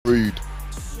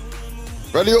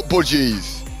Ready up,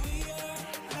 budgies.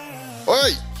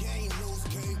 Oi!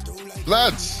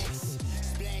 Lads.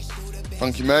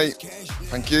 Thank you, mate.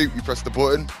 Thank you. You pressed the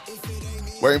button.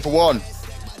 Waiting for one.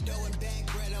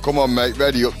 Come on, mate.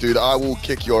 Ready up, dude. I will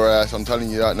kick your ass. I'm telling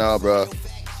you that now, bro.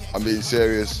 I'm being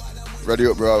serious. Ready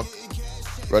up, bro.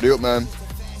 Ready up, man.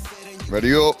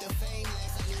 Ready up.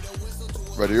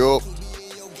 Ready up.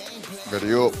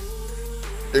 Ready up.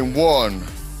 In 1,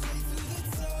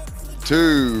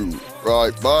 2.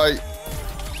 Right, bye.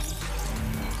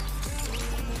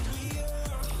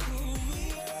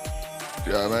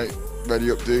 Yeah, mate. Ready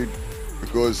up, dude.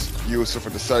 Because you will suffer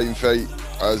the same fate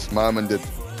as my man did.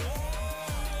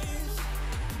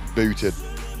 Booted.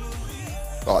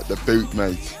 Like the boot,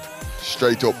 mate.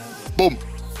 Straight up. Boom.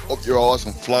 Up your arse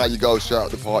and fly you go straight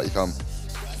out the party, fam.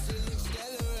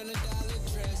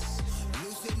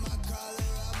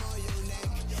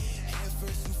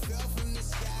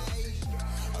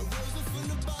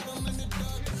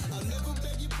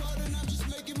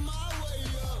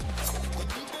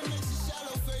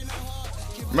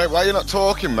 Mate, why are you not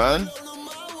talking, man?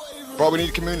 Bro, we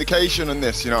need communication on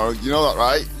this, you know that,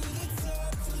 right?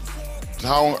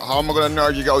 How am I gonna know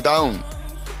you go down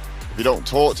if you don't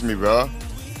talk to me, bro?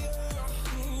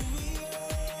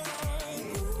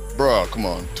 Bro, come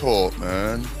on, talk,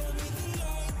 man.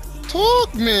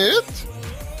 Talk, mate.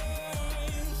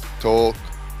 Talk.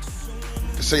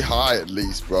 Say hi at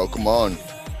least, bro. Come on.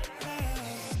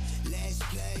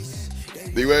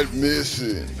 They went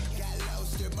missing.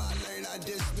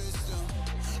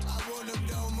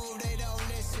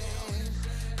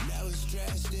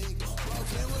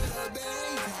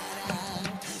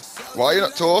 Why are you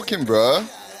not talking, bruh?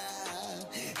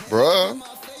 Bruh?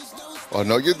 I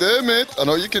know you're there, mate. I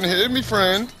know you can hear me,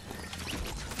 friend.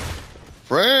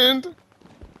 Friend?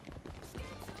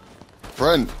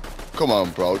 Friend? Come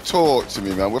on, bro. Talk to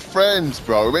me, man. We're friends,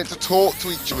 bro. We're meant to talk to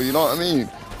each other, you know what I mean?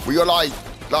 We are like,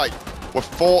 we're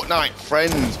Fortnite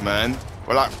friends, man.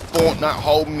 We're like Fortnite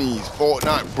homies,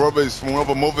 Fortnite brothers from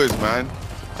other mothers, man.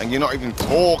 And you're not even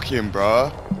talking,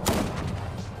 bro.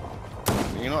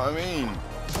 You know what I mean?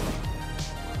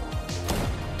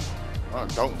 Oh,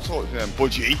 don't talk to them,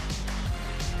 budgie.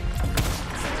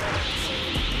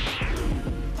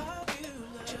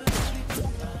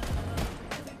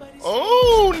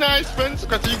 Oh, nice friends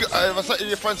request. If I set you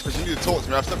your friends request, you need to talk to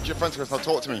me. I've set your friends request,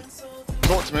 now talk to me.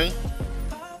 Talk to me.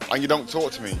 And you don't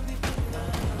talk to me.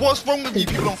 What's wrong with you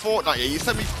people on Fortnite, yeah? You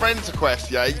send me friends requests,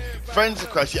 yeah? Friends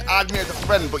requests, you add me as a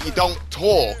friend, but you don't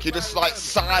talk. You're just like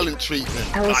silent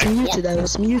treatment. I was like, muted, I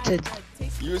was muted.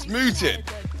 You was muted?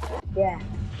 Yeah.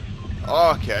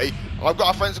 Okay, I've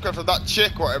got a friends request for that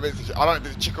chick, whatever it is. I don't know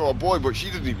if it's a chick or a boy, but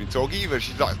she doesn't even talk either.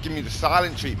 She's like giving me the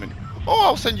silent treatment. Oh,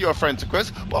 I'll send you a friend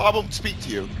request, but I won't speak to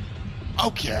you.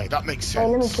 Okay, that makes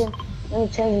sense. Let me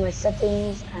change my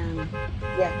settings and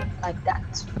yeah, like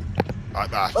that.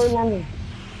 Like that. Oh, Nami.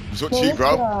 It's up to you,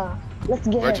 bro. Let's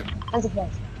get it. Let's go.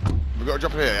 We've got to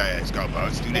drop it here. Yeah, let's go, bro.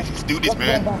 Let's do this. Let's do this,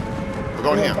 man. We're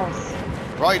going here.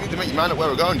 Right, you need to make your mind up where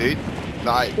we're going, dude.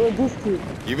 Like, who are these two?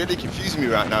 You're really confusing me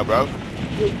right now, bro.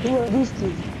 Who are these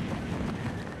two?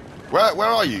 Where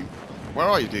are you? Where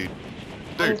are you, dude?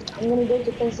 Dude. I'm gonna go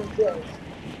to Fencing Fields.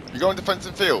 You're going to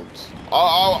Fencing Fields?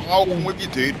 I'll come with you,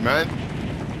 dude, man.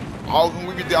 I'll come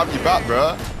with you to have your back,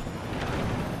 bro.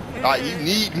 Like, you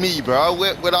need me, bro.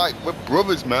 We're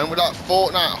brothers, man. We're like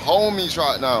Fortnite homies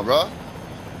right now, bro.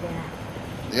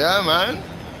 Yeah, man.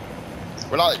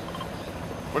 We're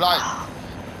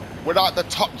like the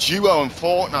top duo in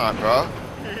Fortnite, bro.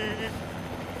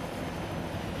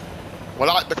 We're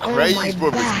like the Craze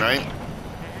brothers, mate.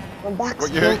 My back's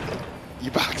what, broken.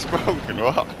 Your back's broken,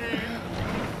 what?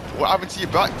 What happened to your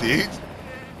back, dude?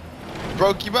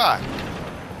 Broke your back?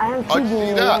 I haven't seen you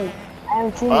in a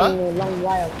long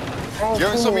while. You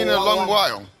haven't seen me in a long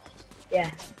while? Yeah.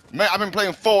 Mate, I've been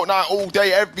playing Fortnite all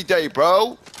day, every day,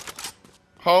 bro.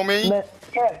 Homie.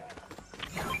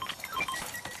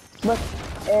 But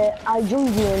I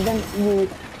joined you and then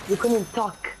you couldn't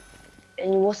talk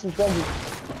and you wasn't ready.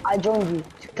 I joined you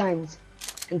 2 times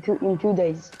in 2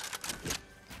 days.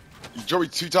 You joined me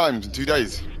 2 times in 2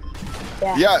 days?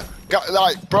 Yeah. Yeah,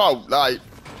 like, bro, like,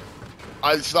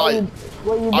 it's like,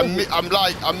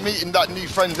 I'm meeting that new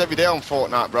friends every day on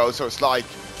Fortnite, bro. So it's like,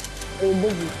 are you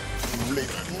busy?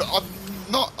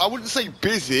 I wouldn't say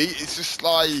busy. It's just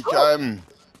like,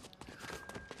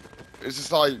 it's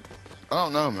just like, I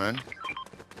don't know, man.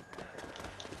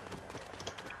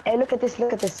 Hey, look at this,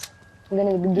 look at this. I'm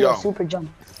gonna do a super jump.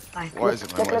 Like, what is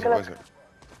it, man? What is it?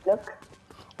 Look.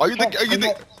 Are you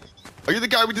the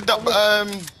guy who did that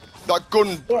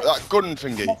gun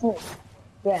thingy? That's me.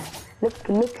 Yeah. Look.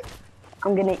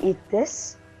 I'm gonna eat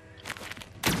this.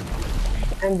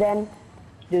 And then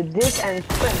do this and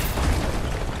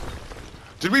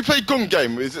Did we play gun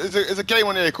game? Is a game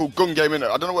on here called gun game, innit?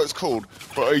 I don't know what it's called,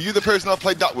 but are you the person I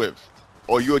played that with?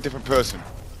 Or are you a different person?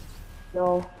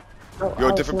 No. You're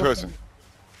a different person.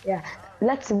 Yeah.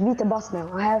 Let's beat the boss now.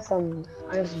 I have some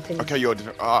things. Okay, you're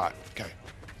different. Alright, okay.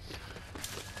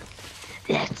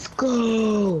 Let's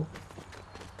go.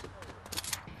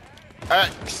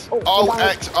 X. Oh,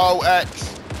 X. Oh, X.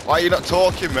 Why are you not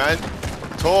talking, man?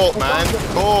 Talk, man.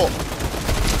 Talk.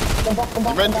 You're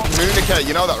meant to communicate,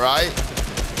 you know that, right?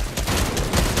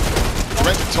 You're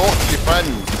meant to talk to your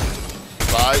friends,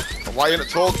 right? Why are you not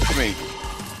talking to me?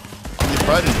 I'm your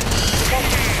friend.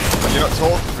 And you're not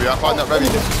talking to me. I find that very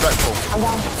disrespectful.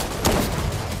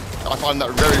 I find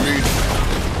that very rude,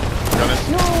 to be honest.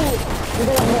 No.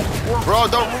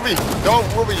 Bro, don't worry. Don't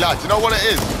worry, lad. You know what it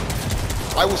is?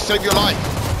 I will save your life.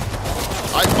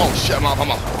 Oh, shit, I'm out of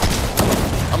ammo.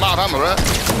 I'm out of ammo, bro.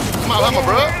 I'm out of ammo,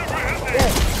 bro.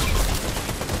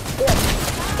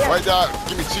 Wait there.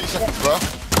 Give me 2 seconds, bro.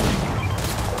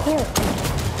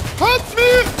 Help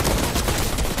me!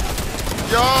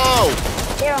 Yo!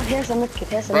 Here's a medkit.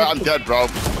 Here's a Bro, medkit. I'm dead, bro.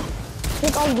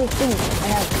 Take all these things I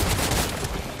have.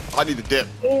 I need a dip.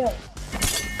 Here.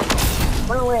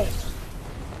 Run away.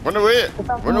 Run away.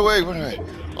 Run away, run away.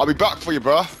 I'll be back for you,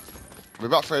 bro. I'll be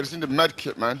back for you. I just need the med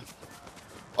kit, man.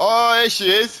 Oh, here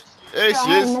she is. Here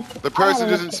she is. The person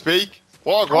doesn't speak.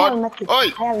 What, God? Oi!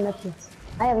 I have medkit.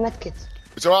 I have medkit.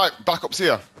 It's alright. Backup's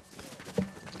here.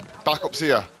 Backup's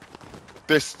here.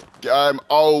 This,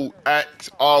 OX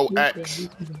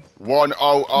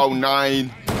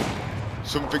 1009.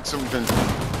 Something.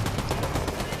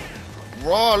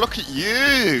 Raw, look at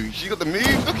you. She got the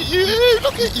move. Look at you.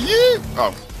 Look at you.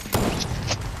 Oh.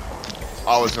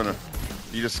 I was gonna.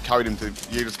 You just carried him to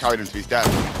his death.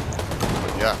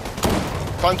 But yeah.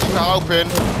 Thank you for helping,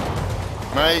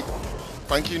 mate.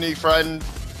 Thank you, new friend.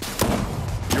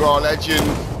 You are a legend.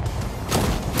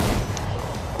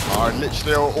 I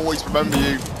literally will always remember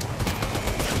you.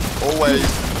 Always.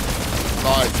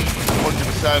 Like,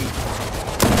 100%.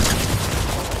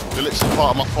 You're literally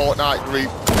part of my Fortnite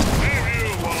group.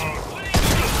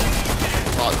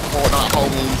 Like the Fortnite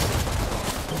homies.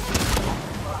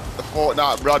 The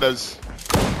Fortnite brothers.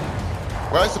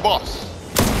 Where's the boss?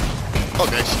 Oh,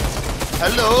 there she is.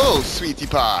 Hello, sweetie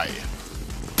pie.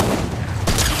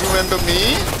 You remember me?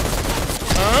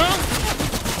 Huh?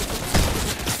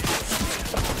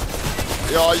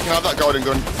 Yeah, you can have that golden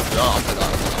gun. Yeah, I'll take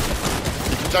that.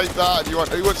 You can take that. Who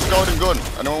wants the golden gun?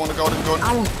 Anyone want a golden gun?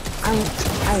 I want.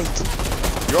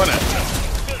 You want it?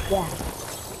 Yeah.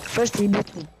 First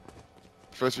reboot me.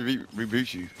 First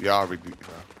reboot you? Yeah, I'll reboot you,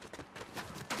 bro.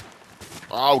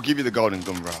 I'll give you the golden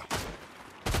gun, bro.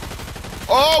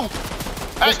 Oh!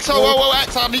 X, X,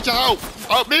 I need your help.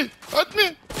 Help me. Help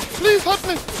me. Please, help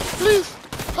me. Please.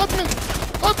 Help me.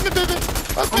 Help me, baby.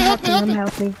 Help me, help me,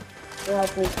 help me.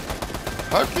 Help me.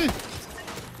 Help me.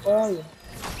 Where are you?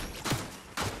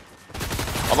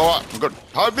 I'm alright. I'm good.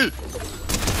 Help me.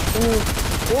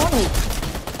 Where are you?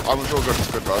 I'm all good.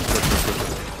 It's good, bro. It's good.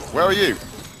 Where are you?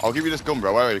 I'll give you this gun,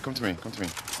 bro. Where are you? Come to me. Come to me.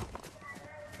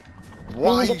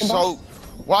 Why are you so...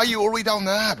 Why are you all the way down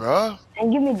there, bro?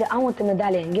 And give me the... I want the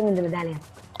medallion. Give me the medallion.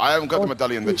 I haven't got the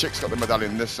medallion. The chick's got the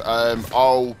medallion. This,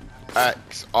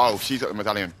 OX... Oh, she's got the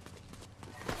medallion.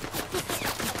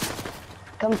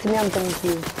 Come to me, I'm coming to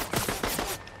you.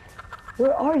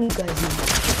 Where are you guys now?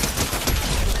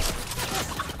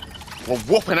 We're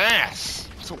whooping ass.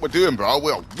 That's what we're doing, bro.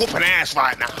 We're whooping ass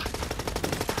right now.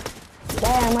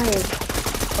 Where am I?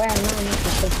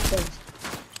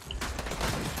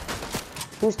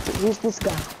 Who's this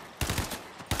guy?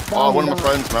 Oh, one of my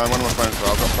friends, man. One of my friends,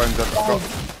 bro. I've got friends.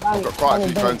 I've got quite a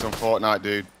few friends on Fortnite,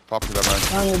 dude. Popular, man.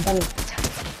 Donnie.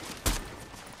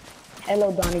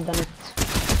 Hello, Donnie.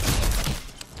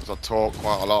 Because I talk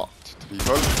quite a lot to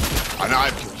people. And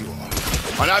I've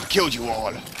killed you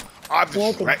all. I've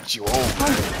just wrecked you all.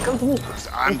 Come to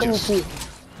me.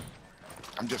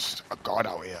 I'm just a god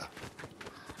out here.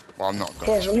 Well, I'm not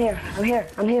god. I'm here.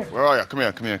 Where are you? Come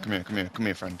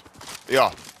here, friend.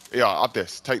 Yeah, have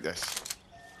this. Take this.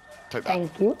 Take that.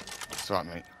 Thank you. It's alright,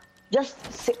 mate. Just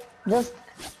 9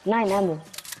 ammo.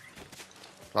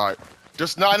 Right.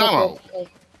 Just 9 ammo?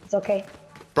 It's okay.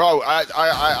 Bro, I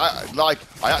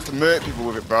had to murder people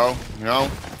with it, bro. You know?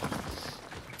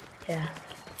 Yeah.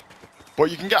 But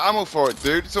you can get ammo for it,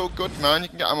 dude. It's all good, man. You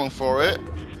can get ammo for it.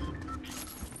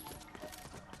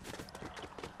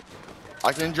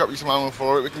 I can drop you some ammo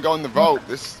for it. We can go on the vault.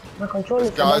 My controller's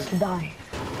about to die.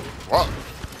 What?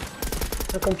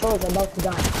 My controller's about to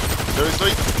die.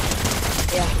 Seriously?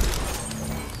 Yeah.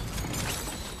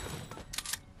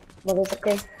 but it's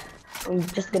okay. I'm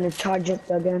just gonna charge it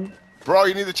again. Bro,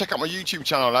 you need to check out my YouTube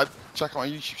channel, lad. Check out my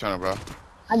YouTube channel, bro.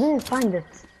 I didn't find it.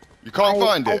 You can't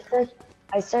find it.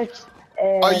 I searched.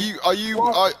 Are you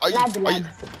my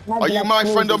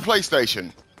friend on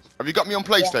PlayStation? Have you got me on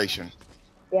PlayStation?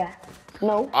 Yeah.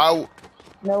 No.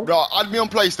 No. Right, add me on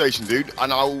PlayStation, dude,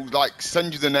 and I'll like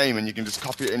send you the name, and you can just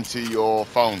copy it into your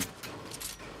phone.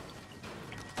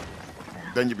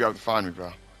 Then you'll be able to find me,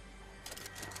 bro.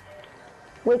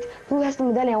 Wait, who has the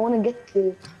medallion? I want to get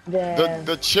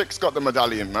the chick's got the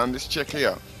medallion, man. This chick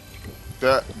here,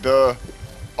 the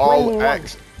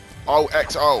OXO.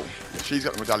 She's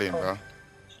got the medallion, bro.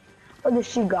 What does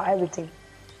she got? Everything.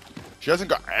 She hasn't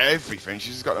got everything.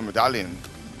 She's just got the medallion.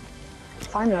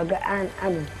 Fine, I got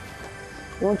Anna.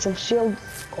 You want some shields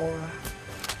or?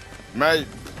 Mate.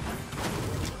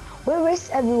 Where is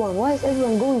everyone? Why is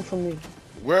everyone going from me?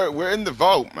 We're in the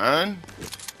vault, man.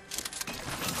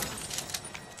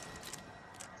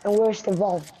 And where's the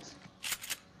vault?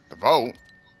 The vault?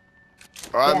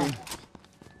 Yeah.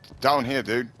 Down here,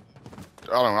 dude. I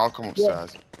don't know, I'll come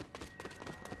upstairs.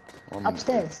 Yeah.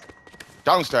 Upstairs?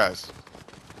 Downstairs.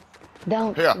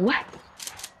 Down? Here. What?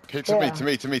 Okay, to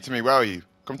me. Where are you?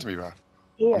 Come to me, bro.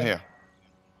 Here. I'm here.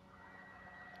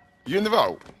 You in the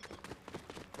vault?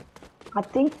 I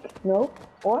think, no.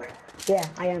 Or? Yeah,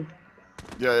 I am.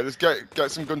 Yeah, let's get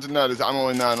some guns in there. There's ammo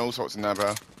in there and all sorts in there,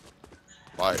 bro.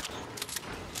 Like.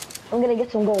 I'm gonna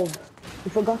get some gold.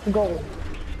 You forgot the gold.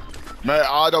 Mate,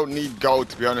 I don't need gold,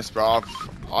 to be honest, bro.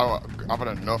 I've had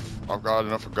enough. I've got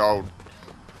enough of gold.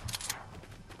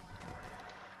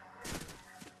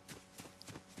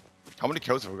 How many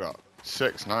kills have we got?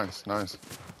 6. Nice.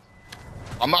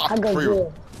 I might have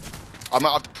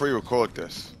to pre-record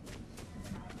this.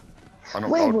 And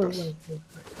upload this. Wait.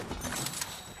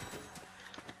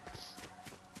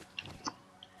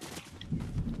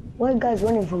 Why are you guys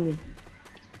running from me?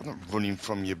 I'm not running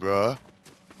from you, bro.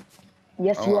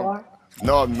 Yes, you are.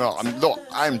 No, I'm not.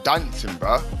 I'm dancing,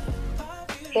 bro.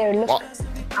 Here, look. What?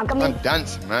 I'm coming. I'm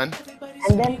dancing, man.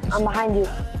 And then I'm behind you.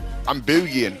 I'm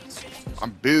boogieing.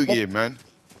 Man.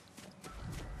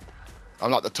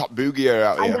 I'm like the top boogier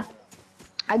out here.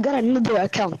 I got another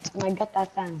account, and I got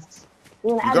that fans.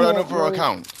 You got another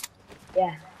account?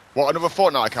 Yeah. What, another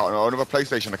Fortnite account or another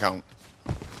PlayStation account?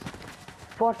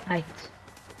 Fortnite.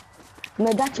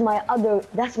 No, that's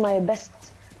my best.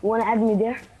 You wanna add me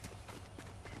there?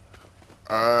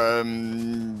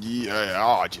 Yeah,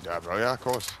 I'll add you there, bro. Yeah, of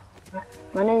course.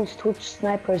 My name is Twitch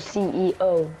Sniper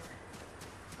CEO.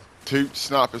 Twitch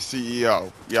Sniper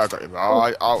CEO. Yeah, I got you,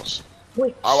 bro.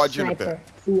 I'll add you in a bit.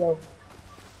 CEO.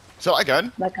 So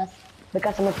again?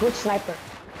 Because I'm a Twitch sniper.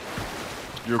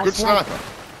 You're a good sniper?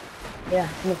 Yeah,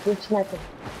 I'm a Twitch sniper.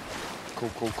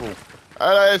 Cool.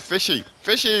 Hello, Fishy.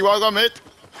 Fishy, what on, mate?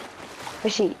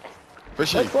 Fishy.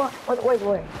 Wait. I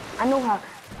know how.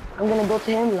 I'm gonna go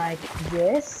to him like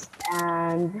this,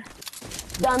 and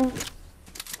done.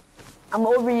 I'm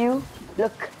over you.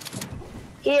 Look.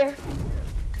 Here.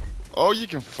 Oh, you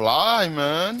can fly,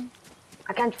 man.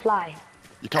 I can't fly.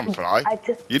 You can't fly?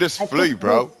 You just flew,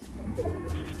 bro.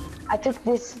 I took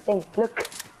this thing. Look.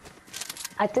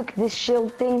 I took this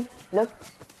shield thing. Look.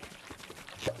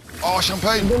 Oh,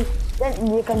 champagne.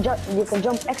 Then you can jump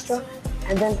extra,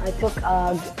 and then I took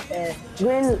a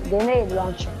grenade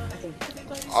launcher, I think.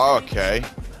 Okay.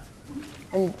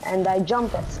 And I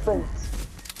jumped at sprints.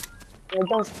 I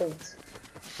don't sprint.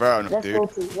 Fair enough, dude.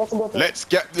 Let's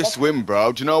get this win,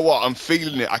 bro. Do you know what? I'm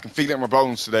feeling it. I can feel it in my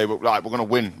bones today. But like, we're gonna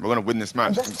win. We're gonna win this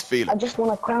match. I can feel it. I just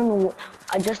want a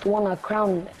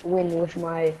crown win with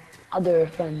my other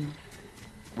friend.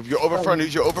 With your other friend?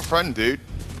 Who's your other friend, dude?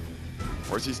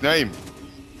 What's his name?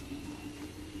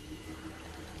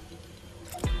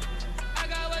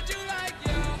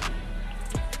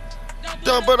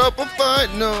 Jump it up and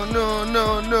fight, no.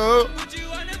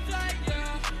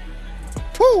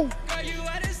 Woo!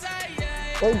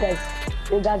 Hey guys,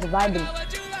 you guys are vibing.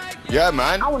 Yeah,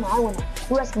 man. I wanna.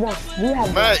 Who has to dance? Do you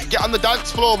have Mate, dance? get on the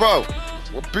dance floor, bro.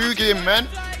 We're boogieing, man.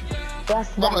 Who has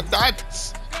to On the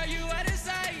dance? dance.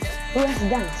 Who has to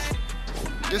dance?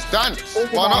 Just dance.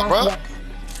 Why not, bro?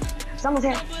 Someone's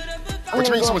here. What do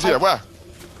you mean someone's here? Where?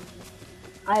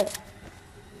 I.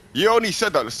 You only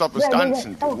said that to stop us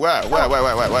dancing. Where?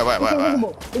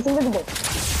 It's invisible.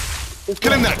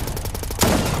 Kill him then.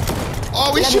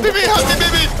 Oh, he's shooting me.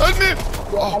 Help me.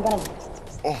 Yeah, I got him.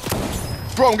 Oh.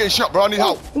 Bro, I'm getting shot, bro. I need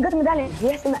help. He got a medallion. He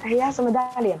has a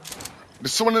medallion.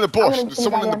 There's someone in the bush. There's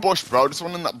someone in the bush, bro. There's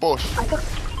someone in that bush. I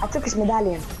took his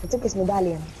medallion.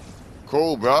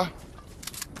 Cool, bro.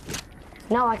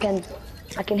 Now I can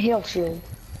heal you.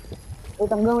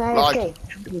 Wait, I'm going AFK.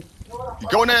 You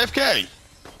going AFK?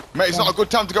 Mate, it's not a good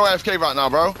time to go AFK right now,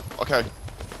 bro. Okay.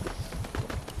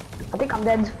 I think I'm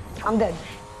dead. I'm dead.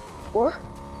 Or?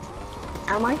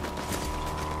 Am I?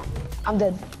 I'm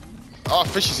dead. Oh,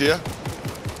 fish is here.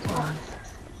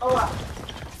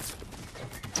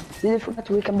 Did you forget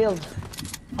we can build?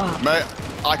 Mate,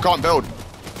 I can't build.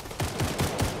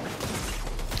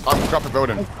 I'm crap at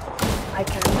building. I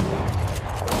can.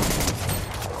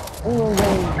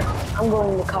 I'm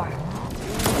going in the car.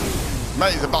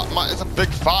 Mate, it's a big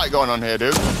fight going on here,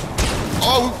 dude.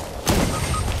 Oh!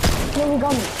 Here we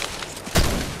go.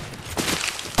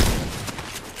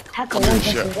 Tackle Holy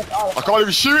shit. I can't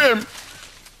even shoot him!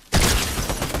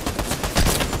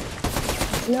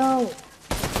 No.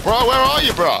 Bro, where are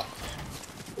you, bro?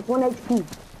 It's 1 HP.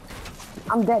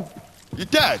 I'm dead. You're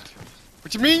dead?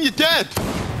 What do you mean you're dead?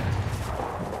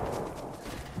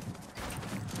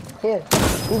 Here,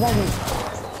 revive me.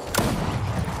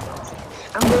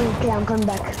 I'm going, okay, I'm coming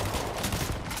back.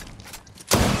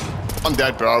 I'm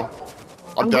dead, bro.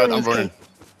 I'm dead, I'm running.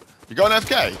 You going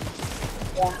FK?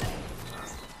 Yeah.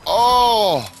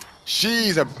 Oh,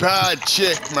 she's a bad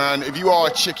chick, man. If you are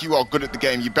a chick, you are good at the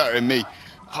game. You're better than me.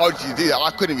 How did you do that?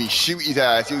 I couldn't even shoot his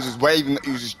ass. He was just waving,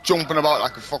 he was just jumping about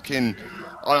like a fucking,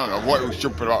 I don't know what he was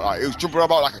jumping about like. He was jumping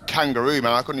about like a kangaroo,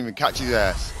 man. I couldn't even catch his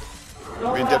ass.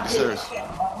 Being deadly serious.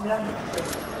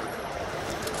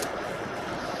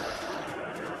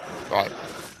 Right.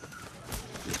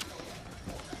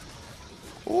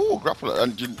 Ooh, grappler.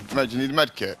 And mate, do you need a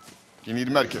med kit? Do you need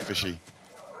a med kit, fishy?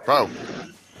 Bro.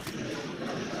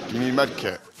 Do you need a med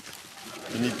kit?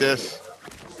 Do you need this?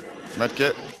 Med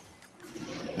kit?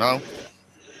 No?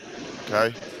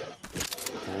 Okay.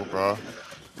 Cool, bro.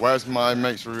 Where's my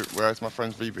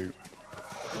friend's V-boot?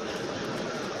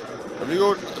 Have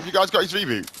you guys got his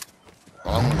V-boot?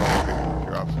 Oh, I'm gonna go V-boot.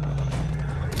 You have.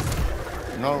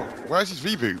 No. Where's his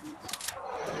V-boot?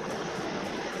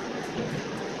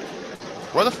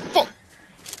 Where the fuck?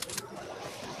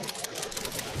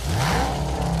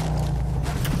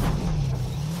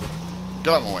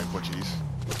 Get out of my way, butchies.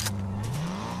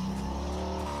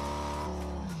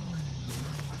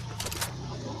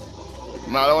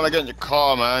 Man, I don't want to get in your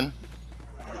car, man.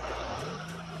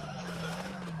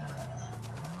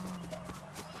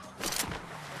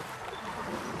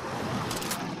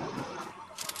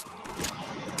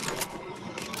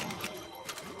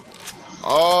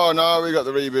 Oh, no, we got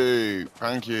the reboot.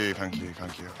 Thank you, thank you,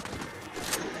 thank you.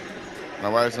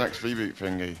 Now, where's the next reboot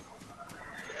thingy?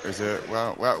 Is it, where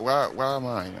am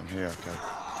I? I'm here, okay.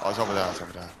 Oh, it's over there, it's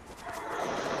over there.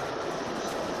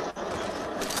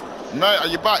 Mate, are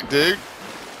you back, dude?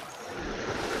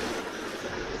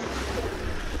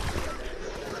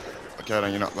 Okay,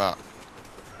 then you're not that.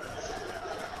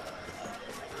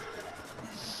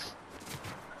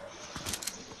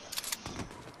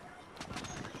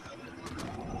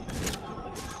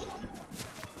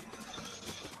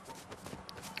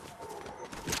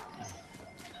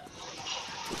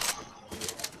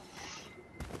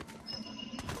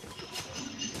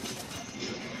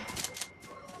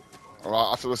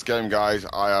 Alright, after this game, guys,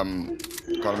 I am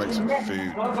gotta make some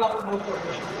food.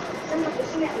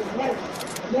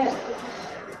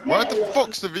 Where the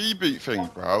fuck's the V-boot thing,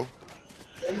 bro?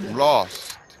 I'm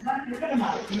lost.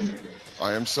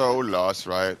 I am so lost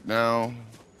right now.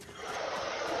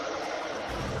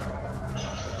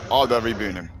 Oh, they're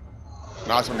rebooting him.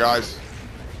 Nice one, guys.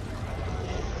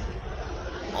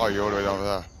 Oh, you're all the way over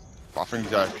there. But I think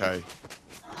he's AFK.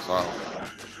 So.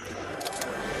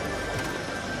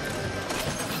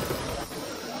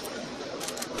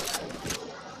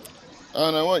 I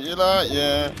know what you like,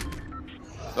 yeah.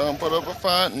 Don't put up a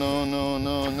fight, no, no,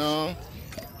 no, no.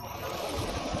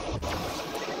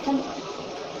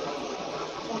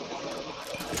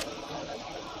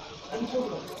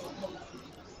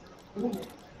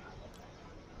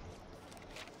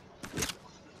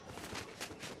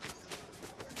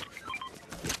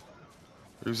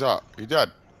 Who's that? You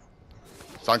dead?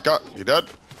 Sanka, you dead?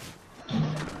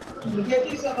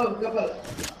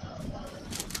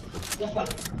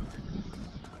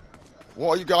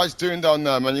 What are you guys doing down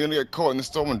there, man? You're gonna get caught in the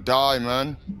storm and die,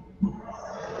 man.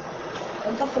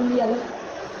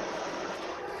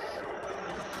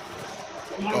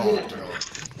 Oh, dear.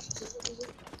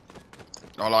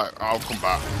 I'll come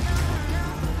back.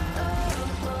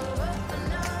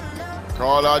 Come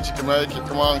on, lads, you can make it.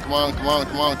 Come on, come on, come on,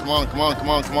 come on, come on, come on, come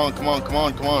on, come on, come on, come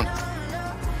on, come on.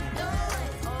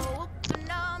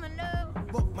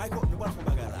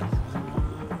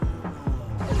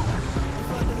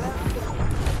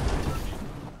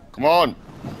 Come on.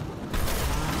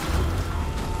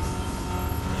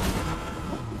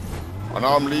 I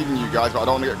know I'm leaving you guys, but I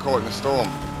don't want to get caught in the storm.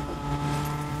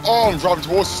 Oh, I'm driving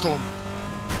towards the storm.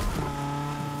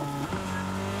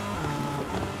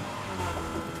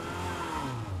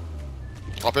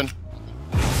 Hop in.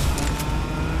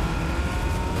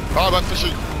 Bye bye,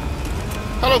 fishy.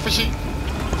 Hello, fishy.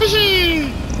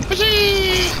 Fishy!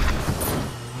 Fishy!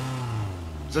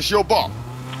 Is this your bot?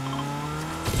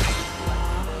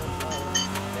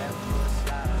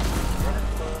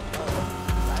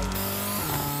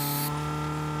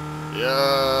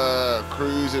 Yeah,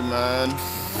 cruising, man.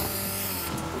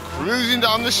 Cruising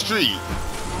down the street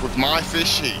with my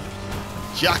fishy.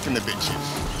 Jacking the bitches.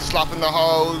 Slapping the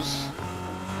hoes.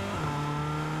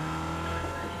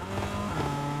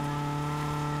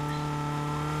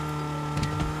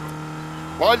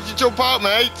 Why did you jump out,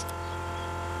 mate?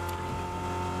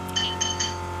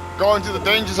 Go into the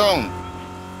danger zone.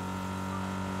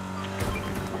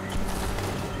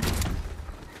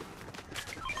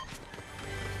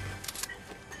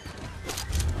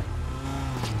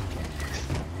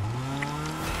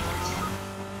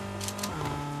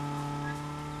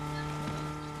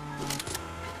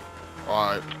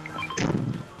 Alright.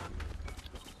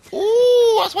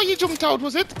 Ooh, that's why you jumped out,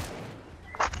 was it?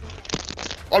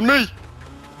 On me!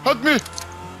 Hug me!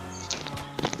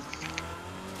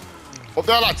 Up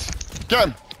there, lads! Get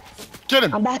him! Get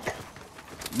him! I'm back.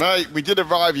 Mate, we did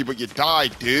revive you, but you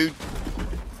died, dude.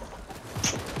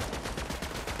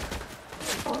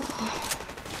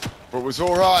 But it was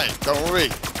alright, don't worry.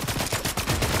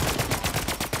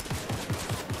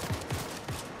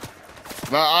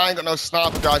 No, I ain't got no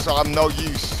sniper, guys, so I'm no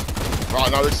use. Right,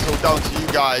 now it's all down to you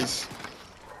guys.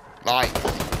 Like,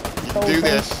 you can do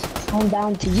this. It's all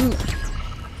down to you.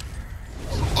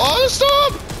 Oh,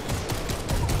 stop!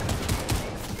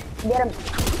 Get him.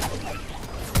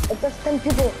 It's just 10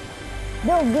 people.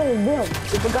 Build.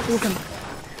 You forgot to come.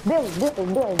 Build.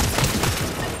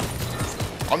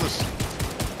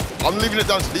 I'm leaving it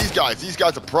down to these guys. These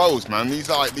guys are pros, man. These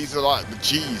are like the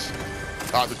G's.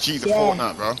 Like the G's of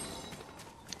Fortnite, bro.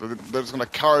 They're just gonna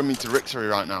carry me to victory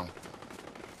right now.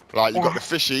 Like, you've got the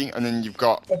fishy, and then you've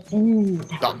got that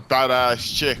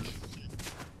badass chick.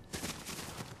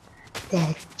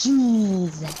 The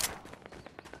cheese.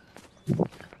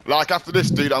 Like, after this,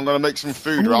 dude, I'm gonna make some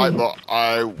food, right? But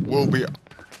I'm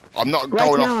not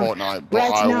going off Fortnite, but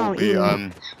I will be,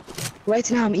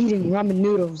 Right now, I'm eating ramen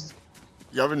noodles.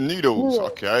 You're having noodles,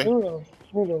 okay.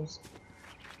 Noodles.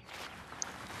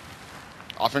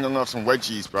 I think I'm gonna have some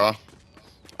wedgies, bro.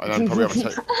 And then probably have a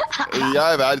take.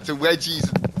 Yeah, man, it's some wedgies.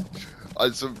 I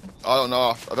don't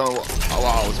know what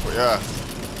else, but yeah.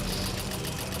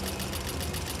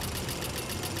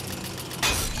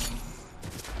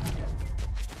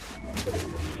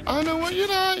 I know what you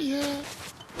like, yeah.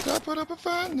 I put up a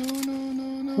fight, no.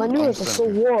 My noodles are so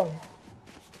warm.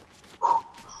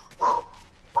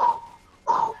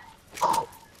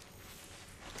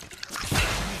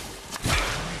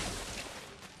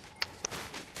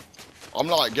 I'm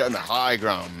like getting the high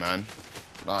ground, man.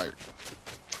 Like,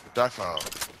 defo.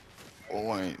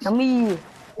 Always. Yummy.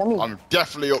 I'm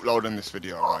definitely uploading this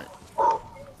video, right?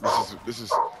 This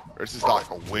is like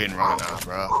a win right now,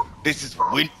 bro. This is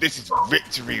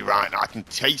victory right now. I can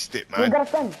taste it, man. You got a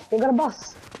friend. You got a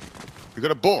boss. You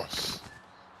got a boss?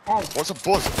 Hey. What's a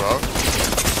boss, bro?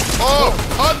 Oh,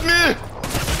 hug me!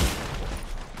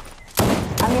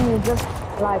 I mean, you just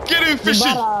like. Get in, fishy!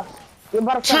 You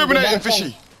bought a friend. Terminating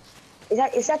fishy.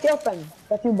 Is that your friend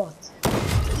that you bought?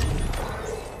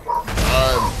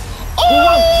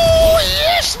 Oh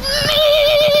yes,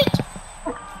 mate!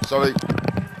 Sorry.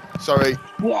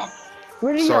 Yes.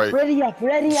 Ready up.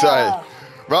 Sorry.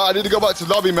 Right, I need to go back to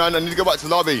lobby, man. I'm gonna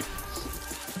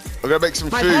make some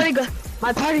food.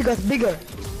 My party got bigger.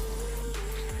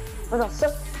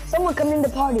 Someone come in the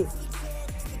party.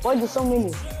 Why do so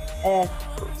many?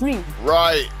 3.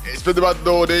 Right, it's been about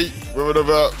Nordy with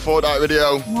another Fortnite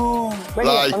video. No,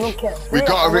 like, I don't care. We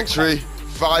got a victory,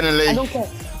 finally. I don't care.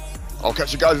 I'll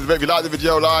catch you guys in a bit. If you like the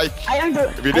video, like.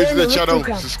 If you're new to the channel,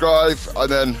 subscribe, and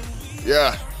then,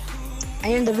 yeah.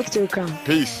 I earned the victory crown.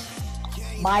 Peace.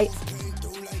 Bye.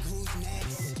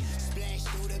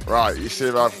 Right, you see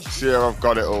if I've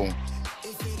got it all.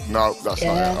 No, that's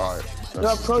not it. Alright.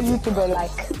 You're a pro YouTuber,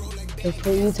 like. You're a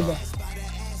pro YouTuber.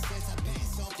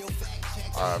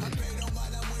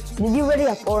 Did you ready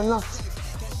up or not?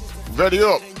 Ready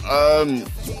up?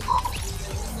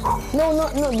 No,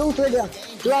 don't ready up.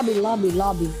 Lobby.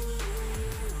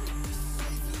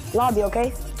 Lobby,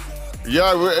 okay?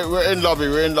 Yeah, we're in lobby,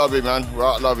 man. We're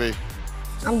at lobby.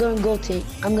 I'm gonna go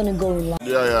in lobby.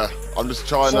 Yeah. I'm just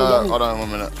trying to, hold on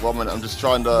 1 minute. I'm just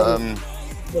trying to,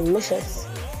 Delicious.